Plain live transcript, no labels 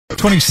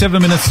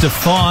27 minutes to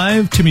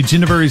 5. Timmy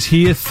Ginniver is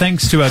here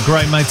thanks to our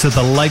great mates at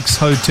the Lakes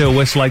Hotel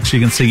West Lakes. You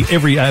can see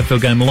every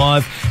AFL game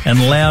live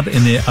and loud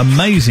in their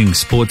amazing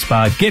sports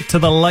bar. Get to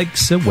the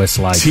Lakes at West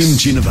Lakes. Tim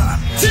Ginniver.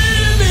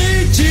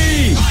 Timmy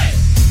G.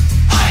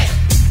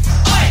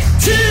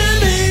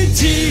 Timmy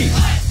G.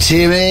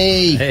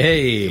 Timmy.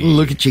 Hey.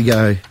 Look at you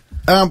go.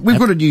 We've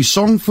got a new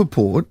song for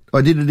Port.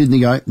 I did it in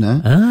the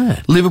opener.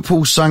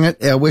 Liverpool sung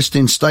it. Our West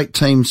End State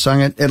team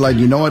sung it. Adelaide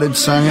United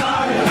sung it.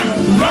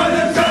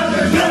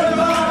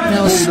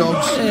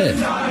 Bulldogs.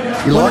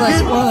 Yeah. You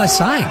like it? What are they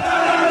saying?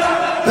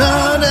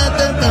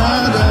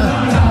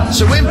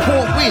 So when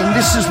Port win,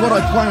 this is what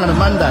I play on a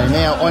Monday.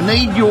 Now, I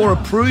need your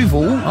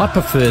approval. I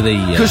prefer the...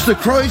 Because the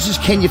Crows is,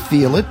 can you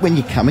feel it when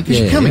you're coming?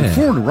 Because you're coming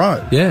 4 in a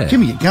row. Yeah.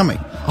 Timmy, you're coming.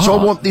 So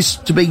I want this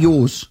to be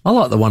yours. I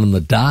like the one on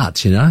the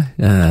darts, you know.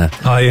 Yeah,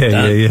 that's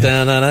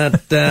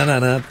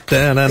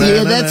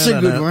a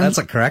good one. That's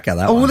a cracker,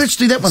 that Oh, one. well, let's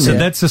do that one So then.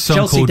 that's a song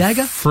Chelsea called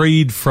Dagger?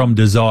 Freed from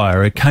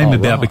Desire. It came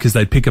about because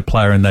they'd pick a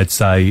player and they'd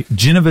say,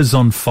 Ginniver's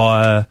on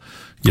fire,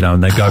 you know,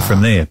 and they go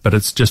from there. But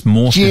it's just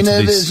more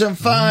Ginniver's on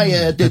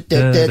fire.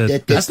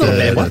 That's not a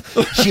bad one.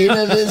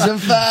 Ginniver's on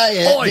fire.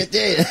 And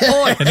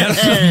now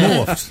it's just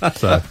morphed.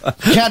 So.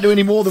 Can't do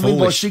any more than win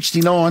by Foolish.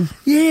 69.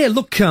 Yeah,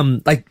 look,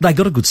 they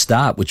got a good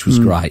start, which was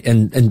great.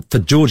 And for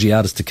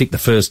Georgiades to kick the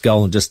first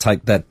goal and just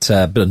take that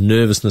bit of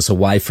nervousness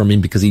away from him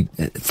because he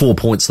 4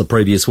 points the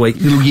previous week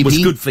was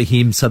good for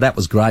him, so that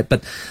was great.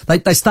 But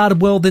they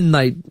started well, then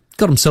they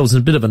got themselves in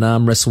a bit of an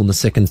arm wrestle in the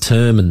second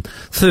term, and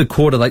third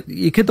quarter,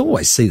 you could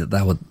always see that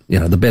they were, you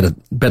know, the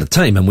better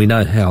team, and we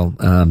know how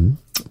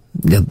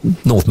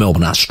North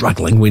Melbourne are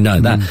struggling. We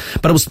know that,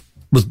 but it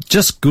was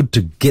just good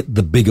to get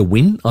the bigger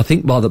win. I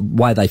think by the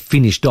way they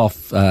finished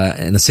off,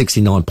 and a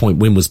 69-point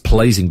win was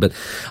pleasing. But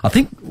I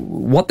think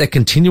what they're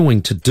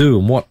continuing to do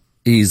and what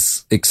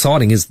is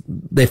exciting is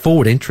their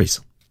forward entries.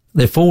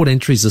 Their forward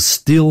entries are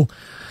still,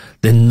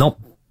 they're not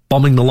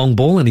bombing the long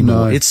ball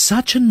anymore. No. It's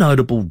such a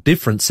notable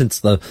difference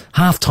since the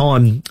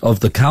half-time of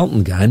the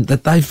Carlton game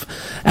that they've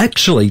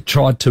actually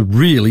tried to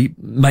really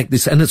make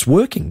this, and it's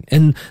working.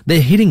 And they're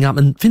hitting up,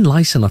 and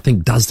Finlayson, I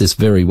think, does this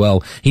very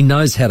well. He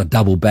knows how to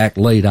double back,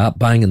 lead up,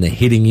 bang, and they're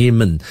hitting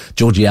him, and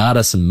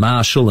Georgiades and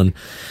Marshall. And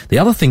the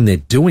other thing they're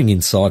doing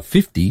inside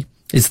 50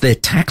 is they're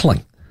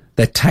tackling.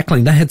 They're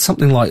tackling. They had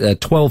something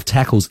like 12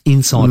 tackles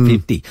inside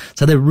 50.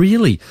 So they're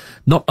really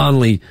not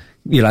only,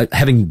 you know,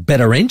 having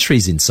better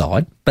entries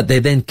inside, but they're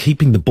then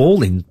keeping the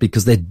ball in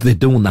because they're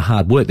doing the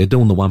hard work. They're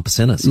doing the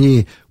 1%ers.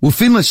 Yeah. Well,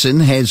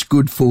 Finlayson has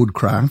good forward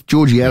craft.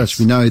 Georgiades,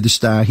 we know the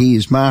star here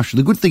is Marshall.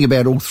 The good thing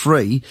about all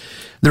three,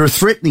 they're a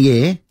threat in the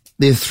air,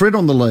 they're a threat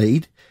on the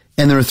lead,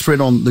 and they're a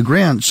threat on the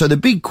ground. So the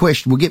big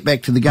question, we'll get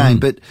back to the game,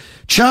 but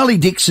Charlie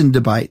Dixon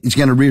debate is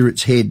going to rear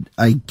its head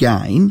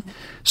again.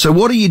 So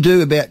what do you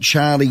do about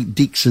Charlie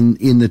Dixon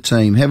in the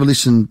team? Have a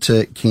listen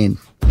to Ken.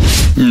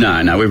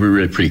 No, we're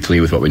really pretty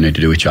clear with what we need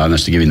to do with Charlie, and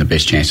that's to give him the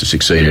best chance to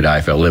succeed at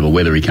AFL level.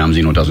 Whether he comes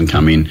in or doesn't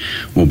come in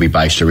will be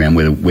based around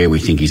where we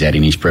think he's at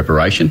in his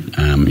preparation.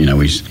 You know,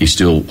 he's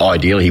still,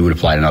 ideally, he would have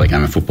played another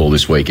game of football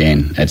this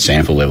weekend at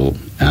SANFL level.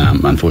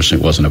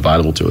 Unfortunately, it wasn't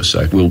available to us,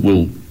 so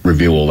we'll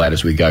review all that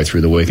as we go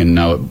through the week and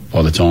know it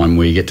by the time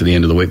we get to the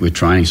end of the week with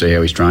training, see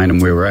how he's trained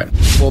and where we're at.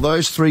 Well,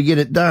 those three get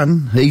it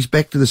done. He's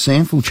back to the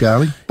SANFL,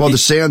 Charlie, by the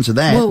sounds of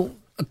that. Well,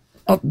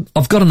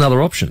 I've got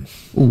another option.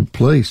 Oh,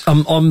 please.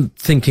 I'm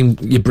thinking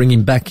you bring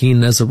him back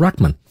in as a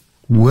ruckman.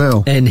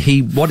 Well. And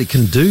what he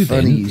can do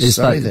then is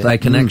they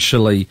can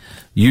actually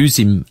use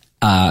him,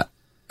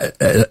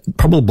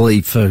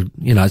 probably for,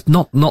 you know,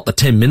 not the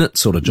 10-minute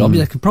sort of job.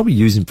 They can probably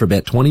use him for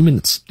about 20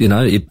 minutes, you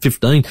know,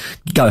 15,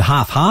 go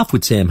half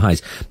with Sam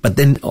Hayes. But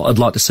then I'd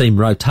like to see him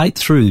rotate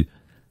through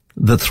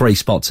the three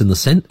spots in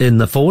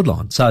the forward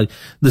line. So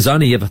there's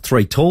only ever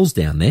three talls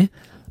down there.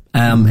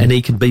 And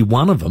he can be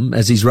one of them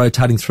as he's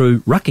rotating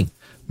through rucking.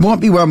 Might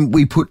be one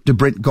we put to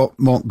Brent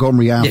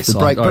Montgomery after the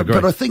break. I agree.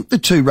 But I think the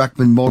two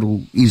ruckman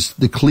model is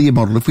the clear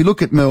model. If we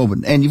look at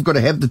Melbourne, and you've got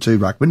to have the two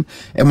ruckman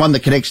and one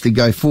that can actually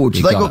go forward.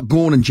 So they got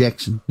Gawn and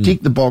Jackson.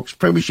 Tick the box,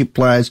 premiership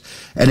players,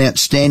 an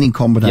outstanding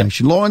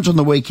combination. Lions on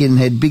the weekend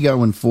had Big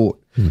O and Fort.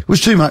 It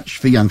was too much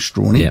for young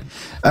Strawny.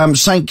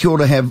 St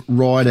Kilda have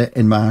Ryder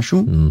and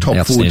Marshall,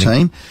 top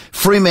 14.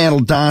 Fremantle,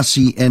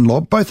 Darcy and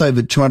Lobb, both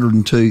over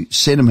 202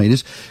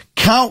 centimetres.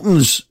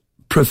 Carlton's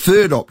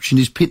preferred option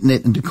is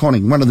Pitnet and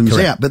DeConning. One of them is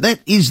out, but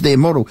that is their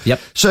model.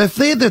 So if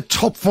they're the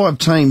top 5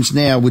 teams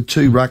now with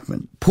two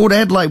ruckmen, Port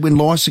Adelaide, when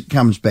Lycett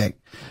comes back,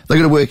 they've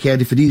got to work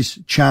out if it is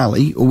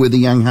Charlie or whether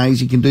young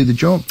Hazy can do the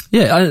job.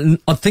 Yeah,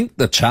 I think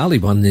the Charlie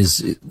one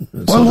is...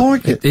 I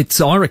like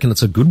it. I reckon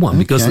it's a good one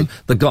because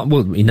the guy,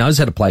 well, he knows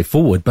how to play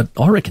forward, but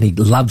I reckon he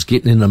loves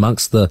getting in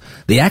amongst the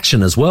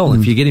action as well.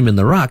 If you get him in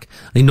the ruck,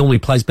 he normally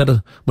plays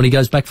better when he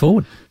goes back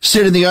forward.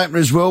 Said in the opener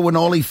as well, when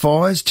Ollie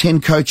fires, 10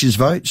 coaches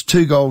votes,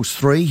 2 goals,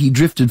 3. He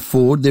drifted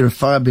forward. They're a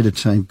far better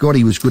team. God,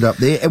 he was good up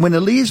there. And when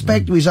Aliir's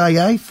back to his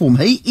AA form,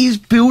 he is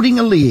building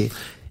Aliir.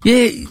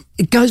 Yeah,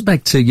 it goes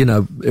back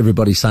to,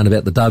 everybody saying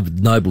about the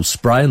David Noble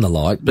spray and the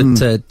like,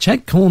 but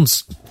Chad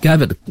Corns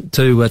gave it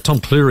to Tom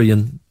Cleary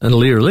and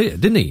Lear,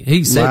 didn't he?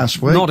 He said,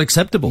 last week, not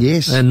acceptable.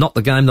 Yes. And not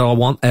the game that I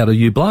want out of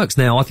you blokes.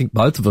 Now, I think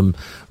both of them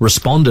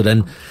responded,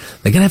 and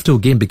they're going to have to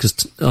again,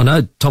 because I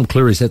know Tom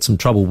Cleary's had some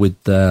trouble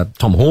with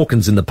Tom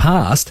Hawkins in the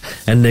past,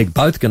 and they're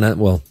both going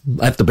to,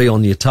 have to be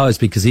on your toes,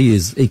 because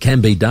he can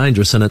be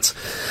dangerous, and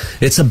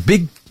it's a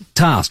big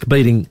task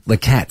beating the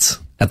Cats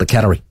at the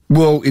Cattery.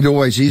 Well, it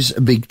always is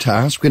a big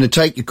task. We're going to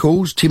take your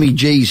calls. Timmy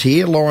G's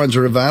here. Lines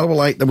are available,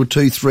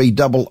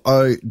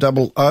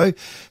 82230000.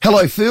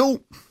 Hello,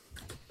 Phil.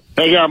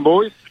 How you going,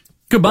 boys?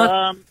 Good,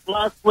 mate.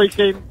 Last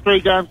weekend, 3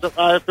 games of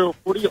AFL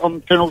footy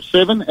on Channel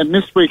 7, and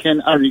this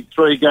weekend only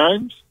 3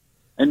 games.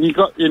 And you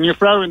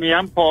throw in the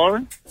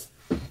umpiring,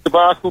 the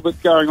basketball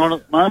that's going on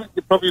at the moment,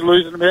 you're probably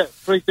losing about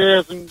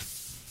 3,000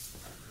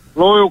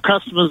 loyal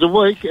customers a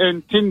week.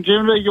 And Tim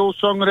Jimmer, your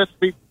song would have to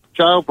be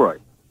Jailbreak.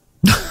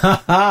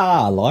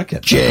 I like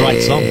it.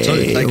 Great song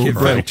too. Thank you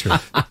very much.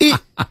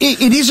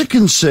 It is a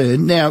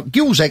concern. Now,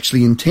 Gill's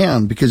actually in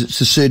town because it's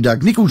the Sir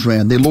Doug Nicholls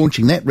round. They're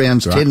launching that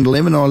rounds 10 and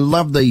 11. I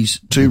love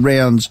these 2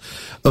 rounds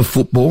of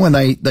football, and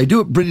they do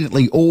it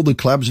brilliantly, all the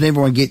clubs, and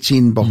everyone gets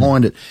in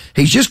behind it.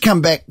 He's just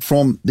come back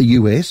from the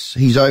US.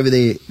 He's over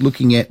there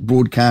looking at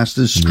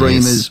broadcasters,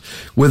 streamers,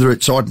 whether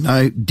it's,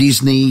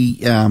 Disney,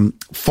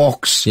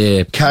 Fox, KO,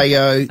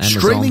 Amazon,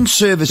 streaming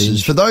services.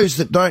 Binge. For those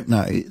that don't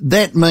know,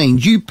 that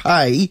means you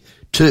pay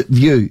to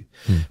view.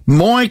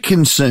 My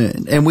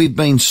concern, and we've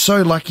been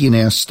so lucky in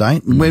our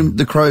state, and when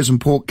the Crows and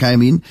Pork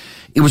came in,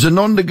 it was a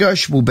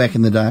non-negotiable back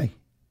in the day.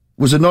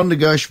 It was a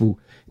non-negotiable.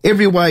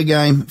 Every away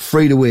game,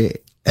 free to air.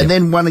 And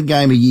then 1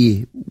 game a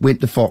year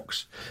went to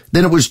Fox.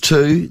 Then it was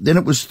 2, then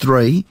it was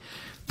 3.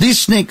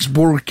 This next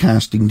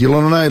broadcasting deal,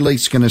 and I know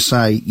Leith's going to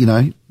say,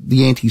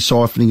 the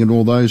anti-siphoning and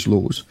all those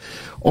laws.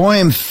 I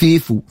am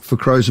fearful for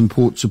Crows and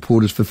Port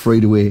supporters for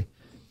free to air.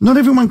 Not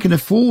everyone can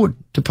afford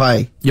to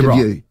pay to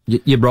view.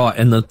 You're right,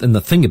 and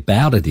the thing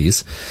about it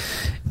is,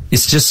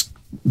 it's just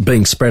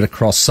being spread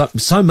across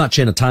so much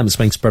entertainment's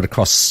being spread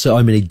across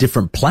so many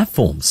different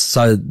platforms.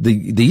 So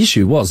the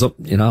issue was, I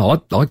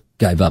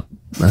gave up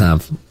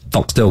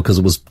Foxtel because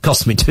it was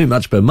costing me too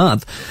much per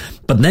month,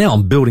 but now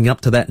I'm building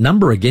up to that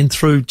number again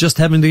through just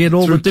having to get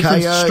all the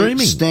different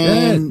streaming.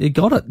 Stan, you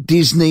got it.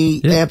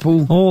 Disney,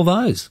 Apple, all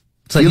those.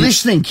 So you're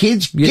listening,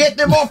 kids. Get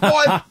them off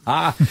my...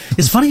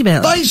 It's funny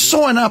about... They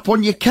sign up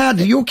on your card.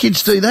 Do your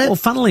kids do that? Well,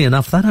 funnily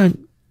enough,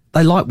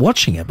 they like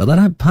watching it, but they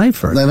don't pay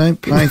for it. They don't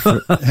pay for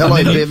it.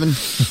 Hello, Bevan.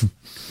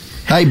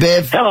 Hey,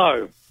 Bev.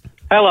 Hello.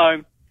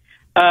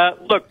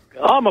 Look,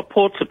 I'm a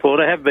Port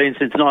supporter, have been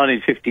since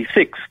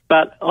 1956,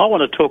 but I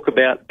want to talk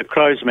about the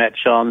Crows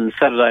match on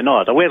Saturday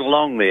night. I went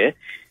along there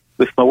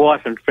with my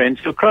wife and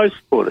friends who are Crows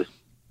supporters.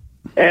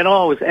 And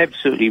I was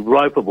absolutely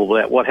ropeable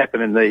about what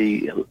happened in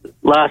the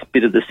last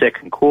bit of the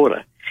second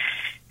quarter.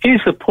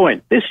 Here's the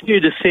point. This new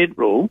dissent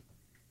rule,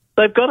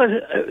 they've got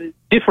to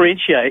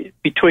differentiate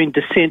between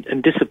dissent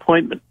and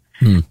disappointment.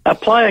 A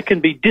player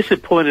can be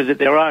disappointed at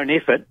their own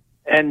effort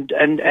and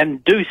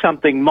do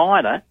something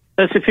minor.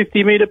 That's a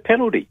 50-metre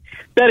penalty.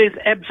 That is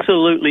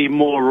absolutely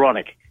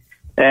moronic.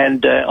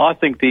 And I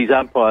think these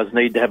umpires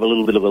need to have a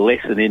little bit of a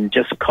lesson in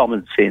just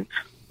common sense.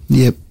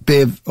 Yeah,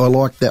 Bev, I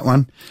like that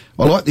one.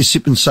 I like this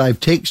sip and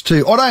save text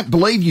too. I don't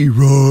believe you,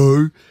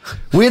 Ro.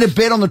 We had a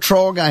bet on the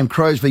trial game,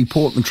 Crows v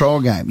Port in the trial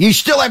game. You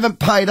still haven't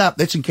paid up.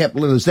 That's in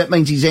capital letters. That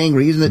means he's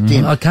angry, isn't it,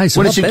 Tim? Okay, so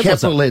when what it's in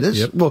capital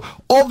letters, well,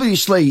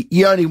 obviously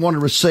you only want to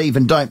receive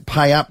and don't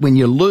pay up when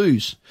you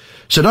lose.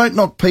 So don't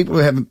knock people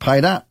who haven't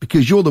paid up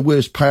because you're the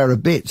worst payer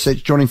of bets.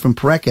 That's Johnny from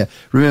Paraka.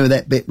 Remember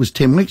that bet was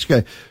 10 weeks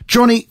ago.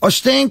 Johnny, I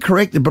stand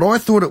corrected, but I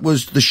thought it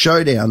was the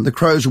showdown. The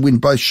Crows will win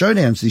both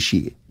showdowns this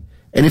year.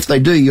 And if they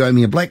do, you owe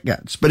me a black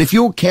guts. But if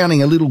you're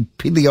counting a little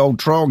piddly old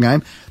trial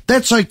game,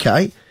 that's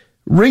okay.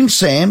 Ring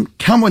Sam,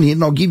 come on in,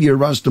 and I'll give you a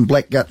Rusden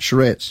black gut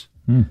charrettes.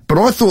 But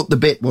I thought the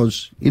bet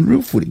was in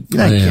real footy. You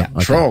don't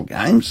count trial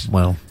games.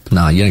 Well,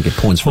 no, you don't get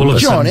points for it.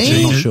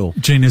 Johnny.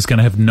 Gina's going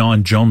to have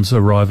 9 Johns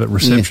arrive at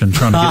reception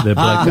trying to get their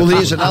black guts. Well,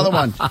 here's another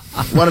one.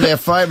 One of our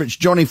favourites,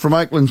 Johnny from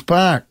Oaklands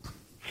Park.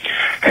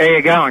 How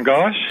you going,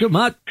 guys? Good,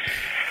 mate.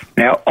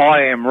 Now,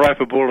 I am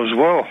ropeable as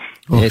well.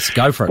 Yes,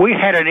 go for it. We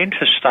had an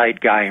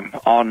interstate game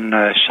on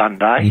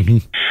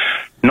Sunday.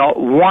 Not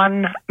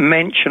one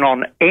mention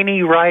on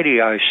any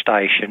radio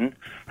station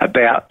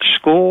about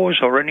scores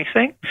or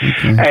anything.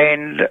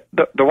 And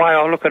the way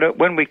I look at it,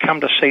 when we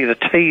come to see the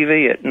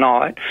TV at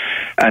night,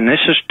 and this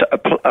is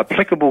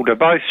applicable to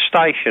both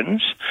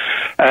stations,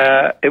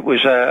 it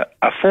was a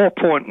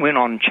 4-point win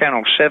on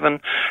Channel 7,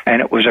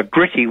 and it was a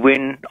gritty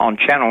win on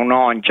Channel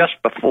 9 just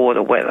before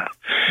the weather.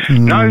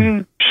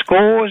 No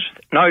scores,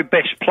 no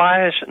best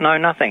players, no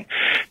nothing.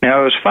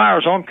 Now, as far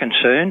as I'm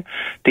concerned,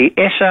 the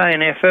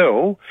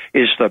SANFL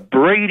is the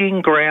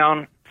breeding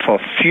ground for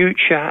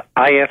future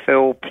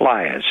AFL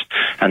players.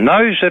 And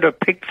those that are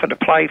picked to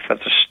play for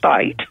the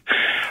state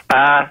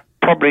are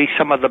probably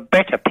some of the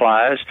better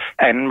players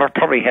and will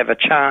probably have a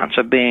chance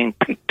of being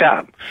picked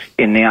up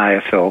in the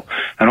AFL.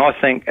 And I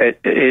think it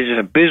is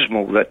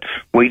abysmal that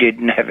we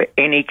didn't have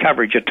any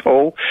coverage at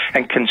all.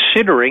 And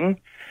considering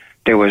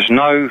there was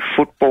no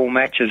football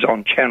matches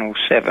on Channel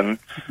 7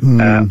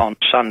 on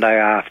Sunday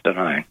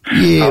afternoon.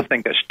 Yeah. I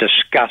think it's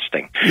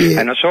disgusting.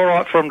 Yeah. And it's all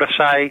right for them to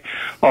say,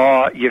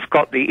 oh, you've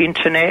got the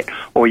internet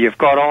or you've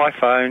got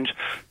iPhones.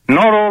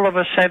 Not all of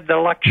us have the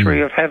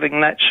luxury of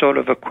having that sort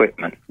of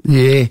equipment.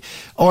 Yeah.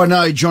 I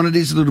know, John, it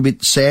is a little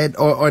bit sad.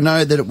 I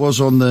know that it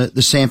was on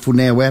the Sample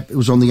Now app. It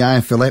was on the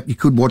AFL app. You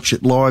could watch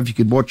it live. You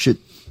could watch it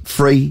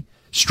free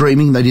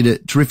streaming. They did a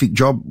terrific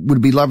job.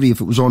 Would be lovely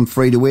if it was on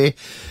free to air.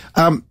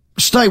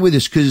 Stay with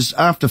us because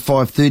after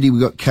 5:30 we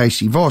got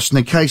Casey Voss.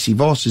 Now, Casey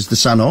Voss is the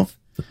son of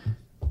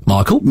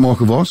Michael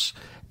Voss,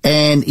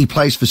 and he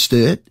plays for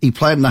Sturt. He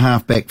played in the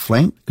half-back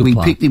flank. We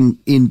picked him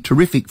in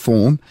terrific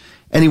form,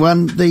 and he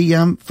won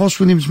the Voss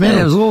Williams medal.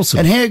 Yeah, it was awesome.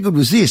 And how good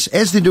was this?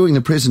 As they're doing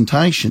the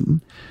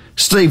presentation,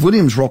 Steve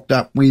Williams rocked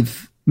up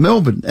with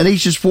Melbourne, and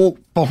he's just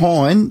walked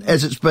behind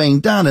as it's being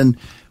done, and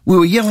we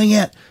were yelling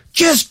out,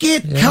 just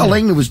get, Carl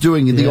Langner was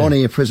doing the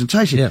on-air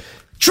presentation. Yeah.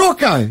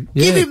 Choco,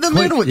 give him the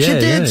medal. It's your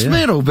dad's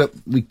medal. But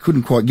we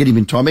couldn't quite get him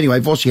in time.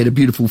 Anyway, Vossi had a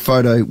beautiful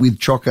photo with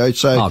Choco.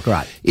 So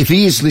great. If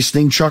he is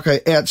listening, Choco,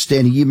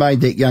 outstanding. You made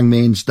that young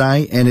man's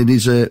day, and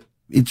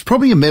it's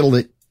probably a medal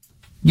that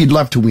you'd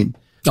love to win.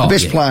 The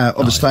best player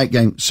of a state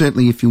game,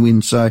 certainly if you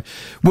win. So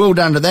well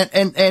done to that.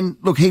 And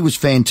look, he was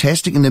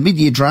fantastic. And the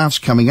mid-year draft's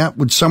coming up.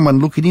 Would someone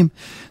look at him?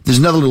 There's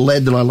another little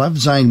lad that I love,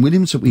 Zane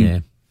Williams, that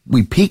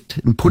we picked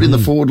and put in the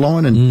forward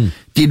line and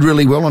did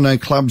really well. I know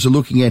clubs are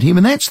looking at him,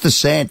 and that's the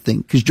sad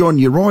thing, because, John,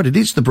 you're right, it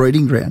is the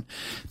breeding ground.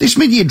 This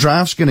mid-year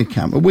draft's going to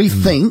come, and we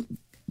think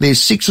there's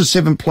 6 or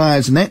 7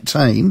 players in that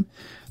team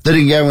that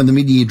can go in the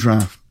mid-year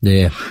draft.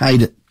 Yeah.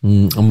 Hate it.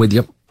 I'm with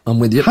you.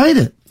 Hate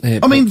it. Yeah,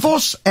 I mean,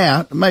 Voss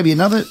out, maybe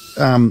another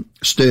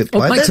Sturt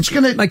player.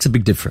 Makes a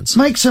big difference.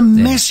 Makes a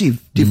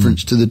massive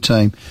difference to the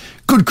team.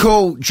 Good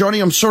call, Johnny.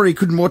 I'm sorry you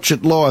couldn't watch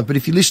it live, but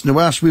if you listen to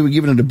us, we were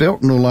giving it a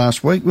belting all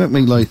last week, weren't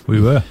we, Leith?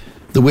 We were.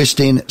 The West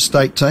End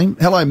State team.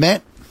 Hello,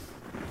 Matt.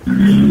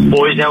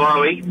 Boys, how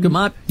are we? Good,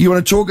 Matt. You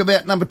want to talk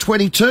about number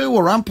 22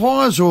 or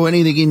umpires or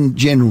anything in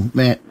general,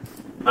 Matt?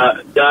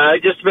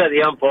 Just about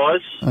the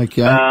umpires.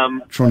 Okay.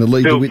 Trying to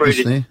lead the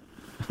witness there.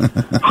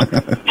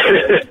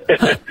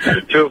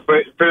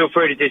 Feel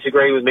free to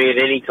disagree with me at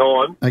any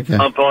time. Okay.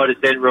 Umpire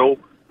dissent rule,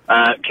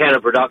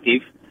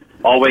 counterproductive.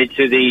 I went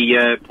to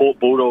the Port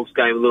Bulldogs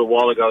game a little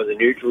while ago as a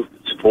neutral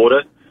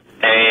supporter,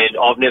 and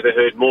I've never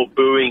heard more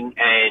booing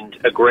and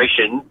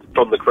aggression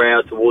from the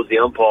crowd towards the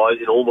umpires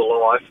in all my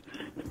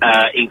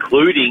life,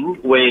 including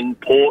when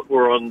Port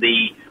were on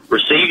the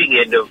receiving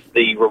end of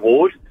the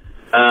reward.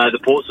 The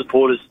Port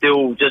supporters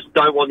still just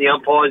don't want the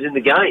umpires in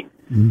the game.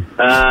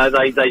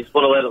 They just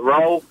want to let it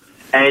roll,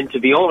 and to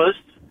be honest,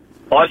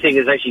 I think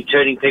it's actually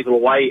turning people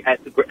away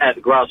at the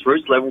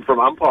grassroots level from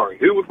umpiring.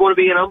 Who would want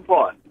to be an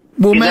umpire?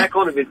 Well, Matt, that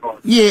kind of advice?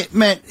 Yeah,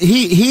 Matt,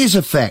 here's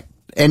a fact,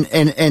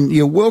 and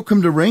you're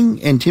welcome to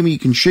ring, and Timmy, you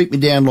can shoot me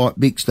down like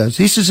Bix does.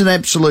 This is an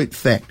absolute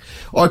fact.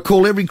 I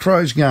call every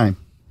Crows game,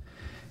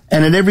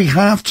 and at every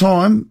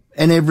half-time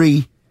and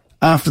every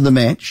after the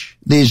match,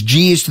 there's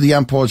jeers to the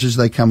umpires as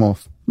they come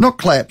off. Not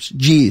claps,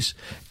 jeers.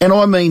 And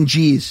I mean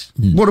jeers.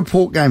 What are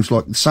Port games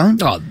like? The same?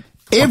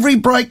 Every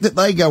break that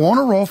they go on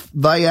or off,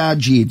 they are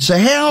jeered. So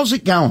how's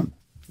it going?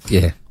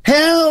 Yeah.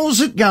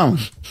 How's it going?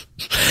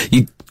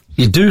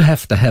 You do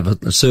have to have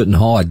a certain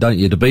hide, don't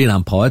you, to be an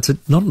umpire?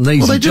 It's not an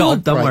easy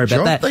job. Don't worry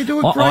about that. They do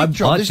a great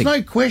job. There's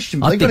no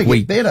question. They've got to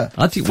get better.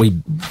 I think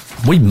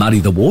we muddy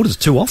the waters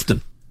too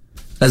often.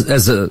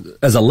 As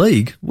a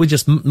league, we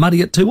just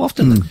muddy it too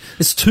often.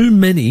 There's too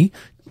many,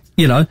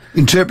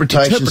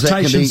 interpretations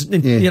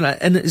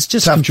and it's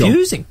just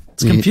confusing. Job.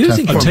 It's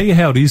confusing. I'll tell you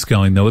how it is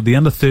going, though. At the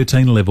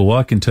under-13 level,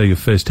 I can tell you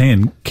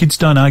firsthand, kids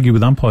don't argue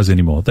with umpires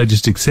anymore. They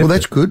just accept it. Well,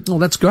 that's good. Well,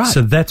 that's great.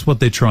 So that's what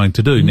they're trying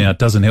to do. Now, it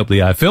doesn't help the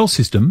AFL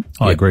system.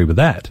 I agree with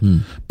that.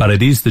 But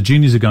it is the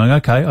juniors are going,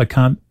 okay, I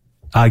can't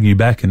argue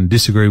back and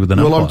disagree with an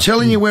umpire. Well, I'm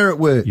telling you where it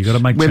works. You got to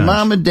make when change.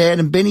 Mum and Dad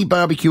and Benny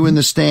Barbecue in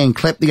the stand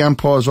clap the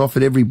umpires off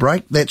at every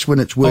break, that's when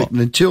it's working.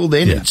 Until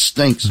then, it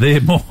stinks.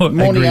 They're more angry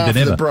than after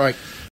ever. The break.